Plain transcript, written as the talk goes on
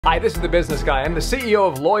Hi, this is The Business Guy. I'm the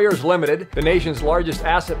CEO of Lawyers Limited, the nation's largest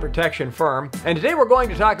asset protection firm. And today we're going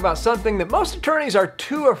to talk about something that most attorneys are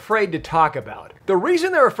too afraid to talk about. The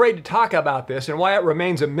reason they're afraid to talk about this and why it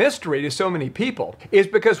remains a mystery to so many people is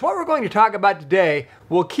because what we're going to talk about today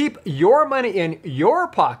will keep your money in your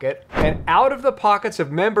pocket and out of the pockets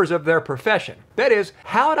of members of their profession. That is,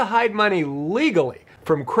 how to hide money legally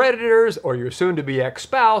from creditors or your soon-to-be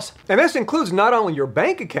ex-spouse. And this includes not only your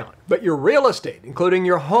bank account, but your real estate, including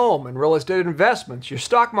your home and real estate investments, your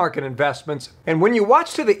stock market investments. And when you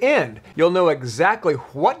watch to the end, you'll know exactly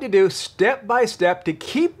what to do step by step to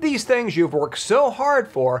keep these things you've worked so hard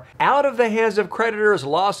for out of the hands of creditors,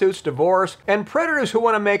 lawsuits, divorce, and predators who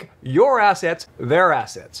want to make your assets their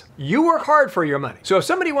assets. You work hard for your money. So if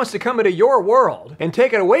somebody wants to come into your world and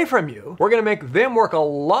take it away from you, we're going to make them work a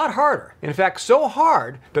lot harder. In fact, so hard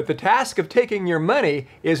that the task of taking your money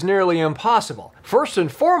is nearly impossible. First and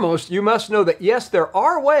foremost, you must know that yes, there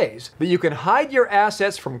are ways that you can hide your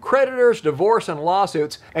assets from creditors, divorce, and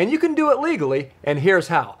lawsuits, and you can do it legally, and here's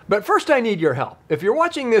how. But first, I need your help. If you're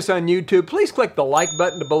watching this on YouTube, please click the like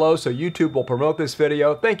button below so YouTube will promote this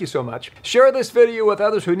video. Thank you so much. Share this video with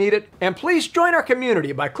others who need it, and please join our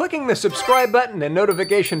community by clicking the subscribe button and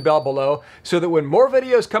notification bell below so that when more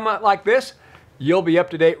videos come out like this, you'll be up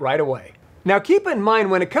to date right away. Now keep in mind,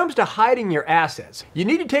 when it comes to hiding your assets, you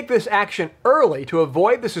need to take this action early to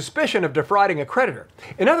avoid the suspicion of defrauding a creditor.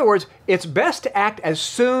 In other words, it's best to act as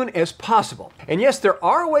soon as possible. And yes, there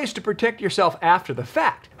are ways to protect yourself after the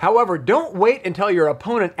fact. However, don't wait until your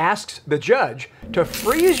opponent asks the judge to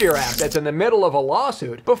freeze your assets in the middle of a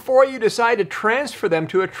lawsuit before you decide to transfer them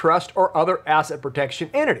to a trust or other asset protection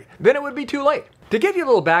entity. Then it would be too late. To give you a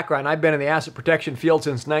little background, I've been in the asset protection field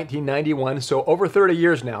since 1991, so over 30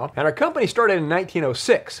 years now, and our company started in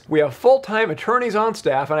 1906. We have full-time attorneys on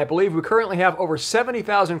staff, and I believe we currently have over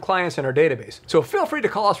 70,000 clients in our database. So feel free to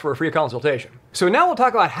call us for a free consultation. So now we'll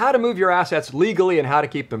talk about how to move your assets legally and how to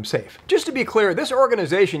keep them safe. Just to be clear, this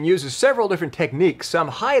organization uses several different techniques. Some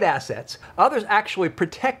hide assets, others actually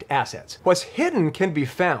protect assets. What's hidden can be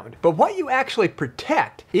found, but what you actually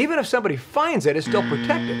protect, even if somebody finds it, is still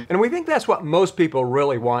protected. And we think that's what most people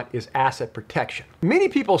really want, is asset protection. Many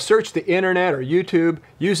people search the internet or YouTube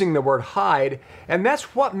using the word hide, and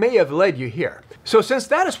that's what may have led you here. So since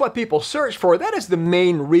that is what people search for, that is the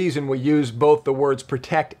main reason we use both the words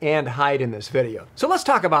protect and hide in this video. So let's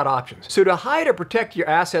talk about options. So to hide or protect your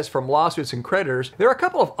assets from lawsuits and creditors, there are a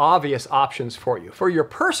couple of obvious options for you. For your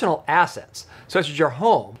personal assets, such as your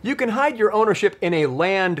home, you can hide your ownership in a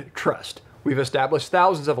land trust. We've established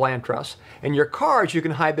thousands of land trusts, and your cars, you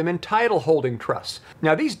can hide them in title holding trusts.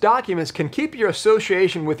 Now, these documents can keep your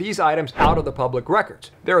association with these items out of the public records.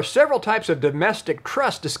 There are several types of domestic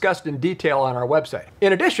trusts discussed in detail on our website.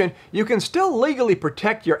 In addition, you can still legally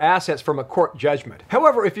protect your assets from a court judgment.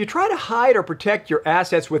 However, if you try to hide or protect your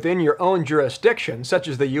assets within your own jurisdiction, such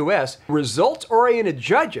as the U.S., results-oriented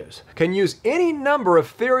judges can use any number of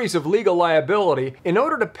theories of legal liability in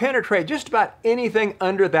order to penetrate just about anything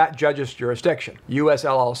under that judge's jurisdiction. U.S.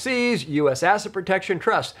 LLCs, U.S. Asset Protection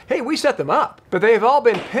Trusts. Hey, we set them up, but they've all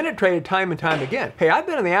been penetrated time and time again. Hey, I've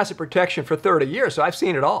been in the asset protection for 30 years, so I've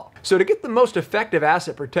seen it all. So to get the most effective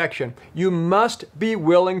asset protection, you must be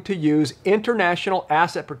willing to use international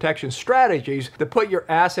asset protection strategies that put your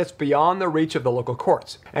assets beyond the reach of the local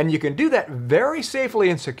courts. And you can do that very safely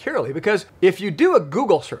and securely, because if you do a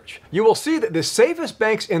Google search, you will see that the safest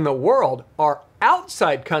banks in the world are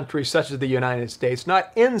outside countries such as the United States,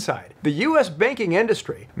 not inside. The U.S. banking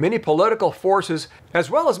industry, many political forces, as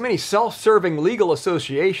well as many self-serving legal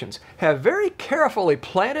associations, have very carefully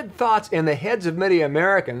planted thoughts in the heads of many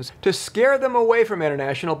Americans to scare them away from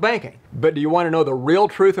international banking. But do you want to know the real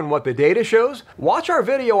truth and what the data shows? Watch our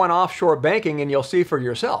video on offshore banking and you'll see for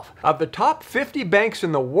yourself. Of the top 50 banks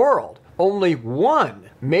in the world, only one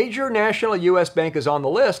major national U.S. bank is on the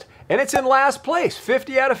list, and it's in last place,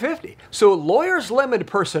 50 out of 50. So Lawyers Limited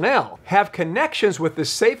personnel have connections with the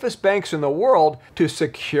safest banks in the world to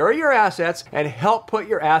secure your assets and help put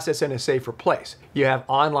your assets in a safer place. You have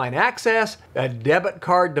online access, a debit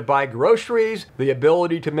card to buy groceries, the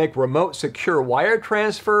ability to make remote secure wire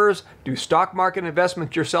transfers, do stock market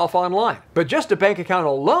investments yourself online. But just a bank account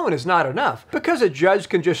alone is not enough, because a judge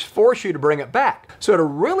can just force you to bring it back. So to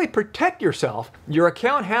really protect yourself, your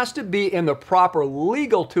account has to be in the proper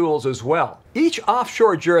legal tools as well. Each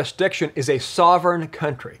offshore jurisdiction is a sovereign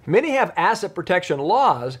country. Many have asset protection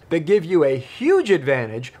laws that give you a huge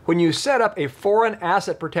advantage when you set up a foreign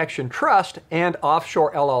asset protection trust and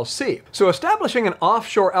offshore LLC. So establishing an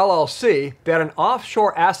offshore LLC that an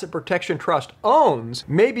offshore asset protection trust owns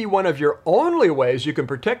may be one of your only ways you can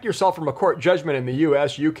protect yourself from a court judgment in the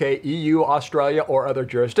US, UK, EU, Australia, or other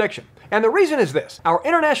jurisdiction. And the reason is this: our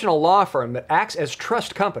international law firm that acts as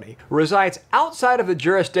trust company resides outside of the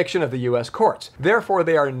jurisdiction of the U.S. courts. Therefore,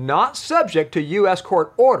 they are not subject to U.S.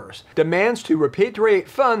 court orders. Demands to repatriate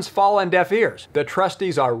funds fall on deaf ears. The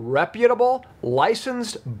trustees are reputable,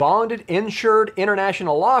 licensed, bonded, insured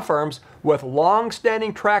international law firms with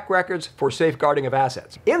long-standing track records for safeguarding of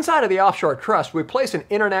assets. Inside of the offshore trust, we place an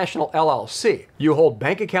international LLC. You hold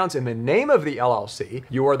bank accounts in the name of the LLC,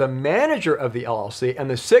 you are the manager of the LLC, and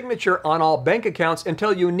the signature on all bank accounts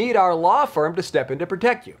until you need our law firm to step in to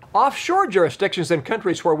protect you. Offshore jurisdictions in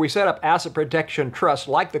countries where we set up asset protection trusts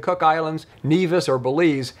like the Cook Islands, Nevis, or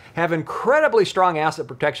Belize have incredibly strong asset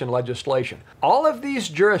protection legislation. All of these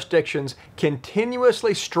jurisdictions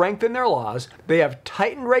continuously strengthen their laws. They have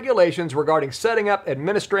tightened regulations regarding setting up,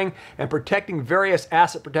 administering, and protecting various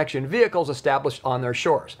asset protection vehicles established on their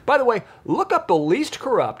shores. By the way, look up the least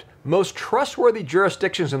corrupt, most trustworthy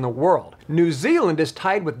jurisdictions in the world. New Zealand is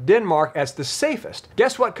tied with Denmark as the safest.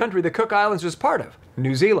 Guess what country the Cook Islands is part of?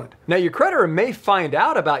 New Zealand. Now, your creditor may find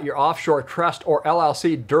out about your offshore trust or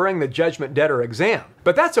LLC during the judgment debtor exam,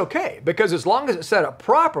 but that's okay, because as long as it's set up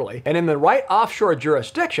properly and in the right offshore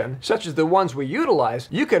jurisdiction, such as the ones we utilize,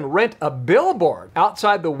 you can rent a billboard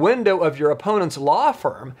outside the window of your opponent's law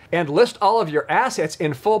firm and list all of your assets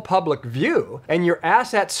in full public view, and your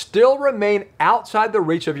assets still remain outside the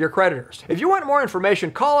reach of your creditors. If you want more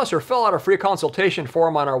information, call us or fill out a free consultation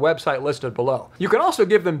form on our website listed below. You can also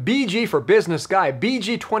give them BG for Business Guy,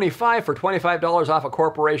 BG25 for $25 off a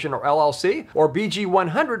corporation or LLC, or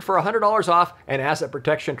BG100 for $100 off an asset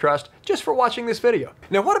protection trust, just for watching this video.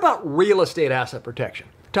 Now, what about real estate asset protection?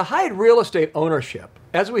 To hide real estate ownership,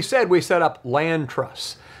 as we said, we set up land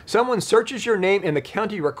trusts. Someone searches your name in the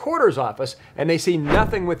county recorder's office and they see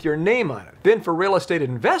nothing with your name on it. Then for real estate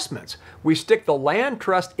investments, we stick the land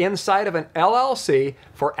trust inside of an LLC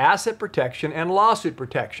for asset protection and lawsuit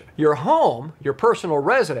protection. Your home, your personal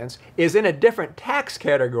residence, is in a different tax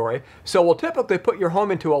category, so we'll typically put your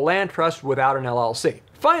home into a land trust without an LLC.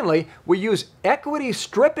 Finally, we use equity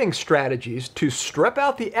stripping strategies to strip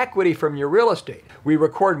out the equity from your real estate. We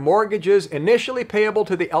record mortgages initially payable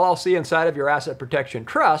to the LLC inside of your asset protection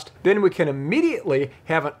trust. Then we can immediately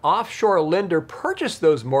have an offshore lender purchase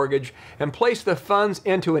those mortgages and place the funds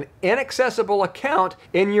into an inaccessible account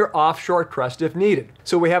in your offshore trust if needed.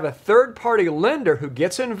 So we have a third-party lender who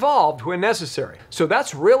gets involved when necessary. So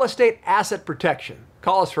that's real estate asset protection.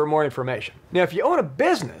 Call us for more information. Now, if you own a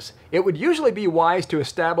business, it would usually be wise to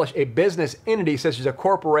establish a business entity such as a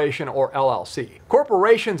corporation or LLC.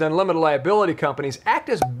 Corporations and limited liability companies act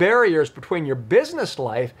as barriers between your business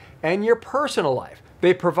life and your personal life.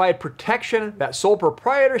 They provide protection that sole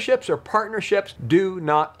proprietorships or partnerships do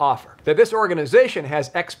not offer. That this organization has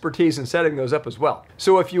expertise in setting those up as well.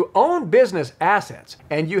 So if you own business assets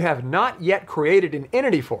and you have not yet created an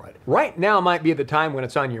entity for it, right now might be the time when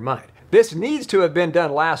it's on your mind. This needs to have been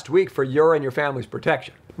done last week for your and your family's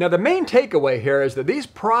protection. Now, the main takeaway here is that these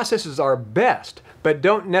processes are best, but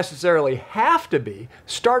don't necessarily have to be,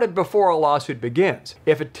 started before a lawsuit begins.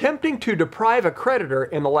 If attempting to deprive a creditor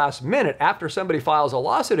in the last minute after somebody files a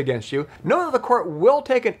lawsuit against you, know that the court will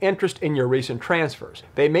take an interest in your recent transfers.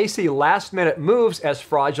 They may see last-minute moves as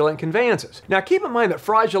fraudulent conveyances. Now, keep in mind that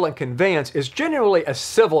fraudulent conveyance is generally a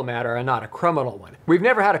civil matter and not a criminal one. We've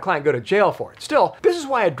never had a client go to jail for it. Still, this is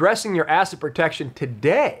why addressing your asset protection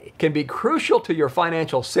today can be crucial to your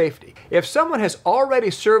financial safety. If someone has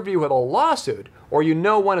already served you with a lawsuit, or you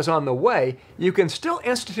know one is on the way, you can still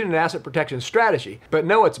institute an asset protection strategy, but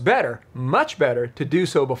know it's better, much better, to do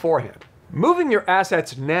so beforehand. Moving your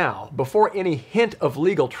assets now, before any hint of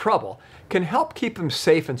legal trouble, can help keep them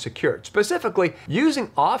safe and secured. Specifically,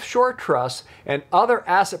 using offshore trusts and other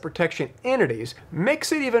asset protection entities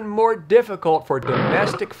makes it even more difficult for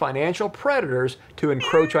domestic financial predators to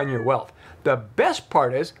encroach on your wealth. The best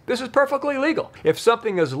part is, this is perfectly legal. If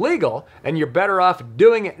something is legal and you're better off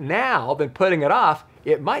doing it now than putting it off,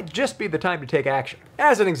 it might just be the time to take action.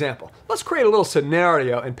 As an example, let's create a little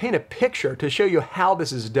scenario and paint a picture to show you how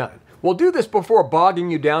this is done. We'll do this before bogging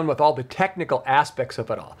you down with all the technical aspects of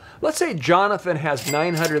it all. Let's say Jonathan has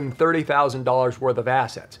 $930,000 worth of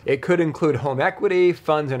assets. It could include home equity,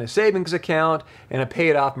 funds in a savings account, and a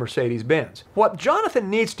paid-off Mercedes-Benz. What Jonathan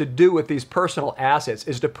needs to do with these personal assets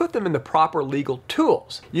is to put them in the proper legal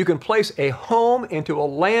tools. You can place a home into a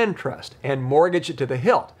land trust and mortgage it to the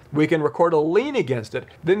hilt. We can record a lien against it,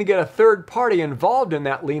 then get a third party involved in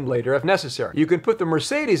that lien later if necessary. You can put the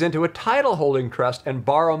Mercedes into a title holding trust and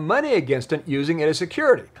borrow money against it using it as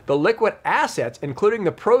security. The liquid assets, including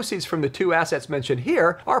the proceeds from the two assets mentioned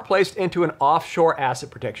here, are placed into an offshore asset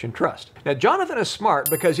protection trust. Now, Jonathan is smart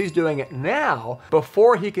because he's doing it now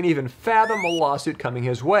before he can even fathom a lawsuit coming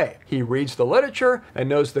his way. He reads the literature and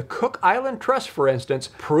knows the Cook Island Trust, for instance,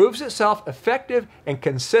 proves itself effective and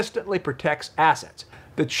consistently protects assets.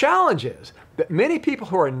 The challenge is that many people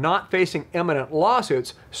who are not facing imminent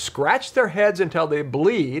lawsuits scratch their heads until they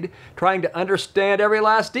bleed trying to understand every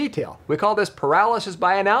last detail. We call this paralysis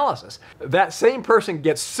by analysis. That same person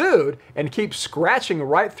gets sued and keeps scratching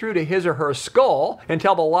right through to his or her skull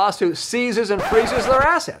until the lawsuit seizes and freezes their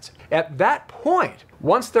assets. At that point,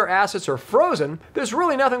 once their assets are frozen, there's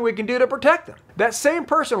really nothing we can do to protect them. That same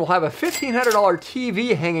person will have a $1,500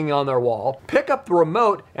 TV hanging on their wall, pick up the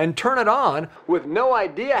remote and turn it on with no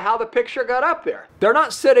idea how the picture got up there. They're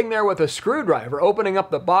not sitting there with a screwdriver opening up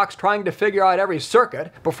the box trying to figure out every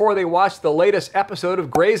circuit before they watch the latest episode of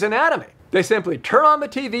Grey's Anatomy. They simply turn on the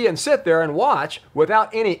TV and sit there and watch without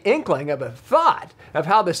any inkling of a thought of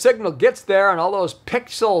how the signal gets there and all those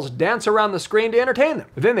pixels dance around the screen to entertain them.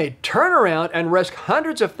 Then they turn around and risk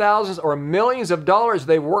hundreds of thousands or millions of dollars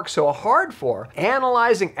they've worked so hard for,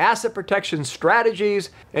 analyzing asset protection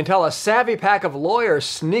strategies until a savvy pack of lawyers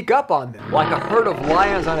sneak up on them like a herd of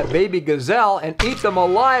lions on a baby gazelle and eat them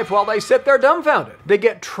alive while they sit there dumbfounded. They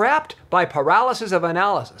get trapped by paralysis of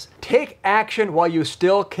analysis. Take action while you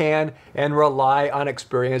still can and rely on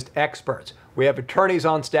experienced experts. We have attorneys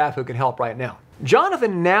on staff who can help right now.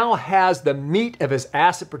 Jonathan now has the meat of his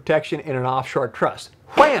asset protection in an offshore trust.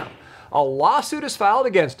 Wham! A lawsuit is filed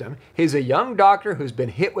against him. He's a young doctor who's been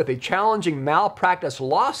hit with a challenging malpractice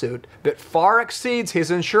lawsuit that far exceeds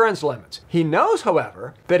his insurance limits. He knows,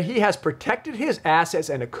 however, that he has protected his assets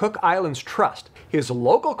in a Cook Islands trust. His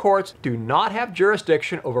local courts do not have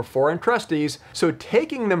jurisdiction over foreign trustees, so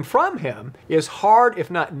taking them from him is hard,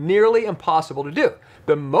 if not nearly impossible to do.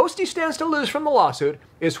 The most he stands to lose from the lawsuit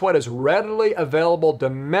is what is readily available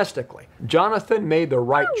domestically. Jonathan made the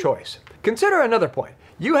right choice. Consider another point.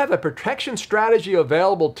 You have a protection strategy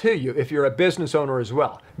available to you if you're a business owner as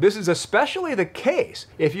well. This is especially the case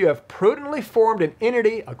if you have prudently formed an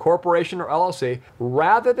entity, a corporation or LLC,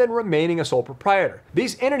 rather than remaining a sole proprietor.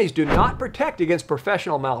 These entities do not protect against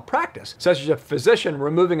professional malpractice, such as a physician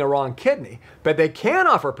removing a wrong kidney, but they can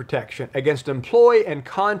offer protection against employee and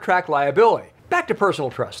contract liability. Back to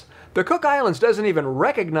personal trust. The Cook Islands doesn't even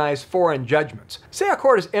recognize foreign judgments. Say a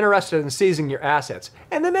court is interested in seizing your assets,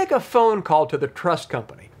 and they make a phone call to the trust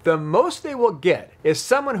company. The most they will get is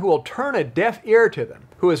someone who will turn a deaf ear to them,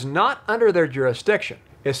 who is not under their jurisdiction.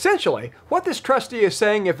 Essentially, what this trustee is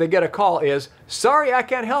saying if they get a call is, "Sorry, I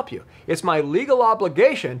can't help you. It's my legal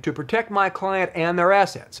obligation to protect my client and their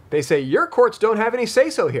assets." They say, "Your courts don't have any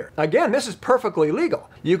say-so here." Again, this is perfectly legal.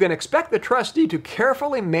 You can expect the trustee to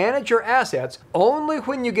carefully manage your assets only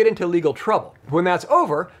when you get into legal trouble. When that's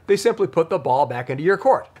over, they simply put the ball back into your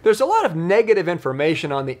court. There's a lot of negative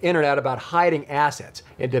information on the internet about hiding assets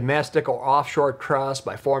in domestic or offshore trusts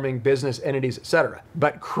by forming business entities, etc.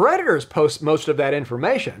 But creditors post most of that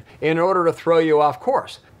information in order to throw you off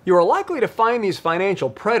course. You are likely to find these financial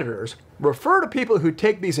predators refer to people who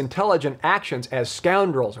take these intelligent actions as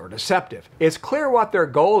scoundrels or deceptive. It's clear what their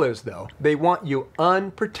goal is, though. They want you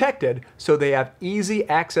unprotected so they have easy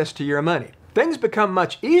access to your money. Things become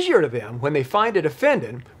much easier to them when they find a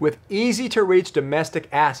defendant with easy-to-reach domestic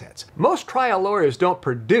assets. Most trial lawyers don't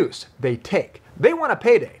produce, they take. They want a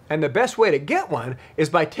payday, and the best way to get one is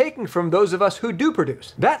by taking from those of us who do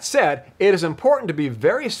produce. That said, it is important to be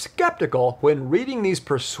very skeptical when reading these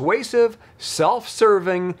persuasive,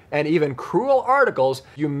 self-serving, and even cruel articles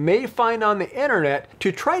you may find on the internet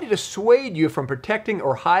to try to dissuade you from protecting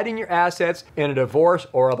or hiding your assets in a divorce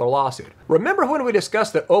or other lawsuit. Remember when we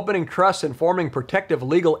discussed that opening trusts and forming protective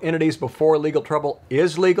legal entities before legal trouble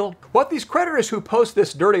is legal? What these creditors who post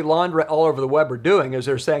this dirty laundry all over the web are doing is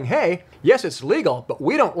they're saying, hey, yes, it's legal, but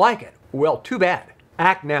we don't like it. Well, too bad.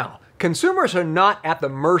 Act now. Consumers are not at the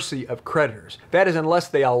mercy of creditors. That is, unless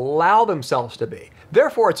they allow themselves to be.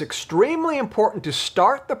 Therefore, it's extremely important to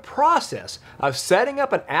start the process of setting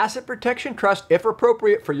up an asset protection trust, if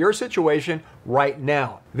appropriate for your situation, right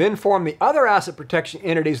now. Then form the other asset protection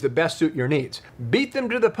entities that best suit your needs. Beat them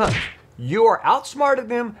to the punch. You are outsmarting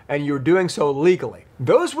them, and you're doing so legally.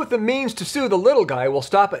 Those with the means to sue the little guy will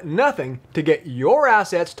stop at nothing to get your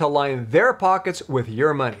assets to line their pockets with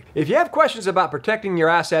your money. If you have questions about protecting your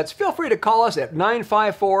assets, feel free to call us at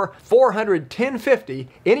 954-400-1050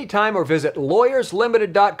 anytime, or visit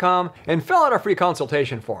LawyersLimited.com and fill out our free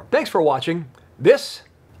consultation form. Thanks for watching. This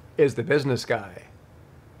is The Business Guy.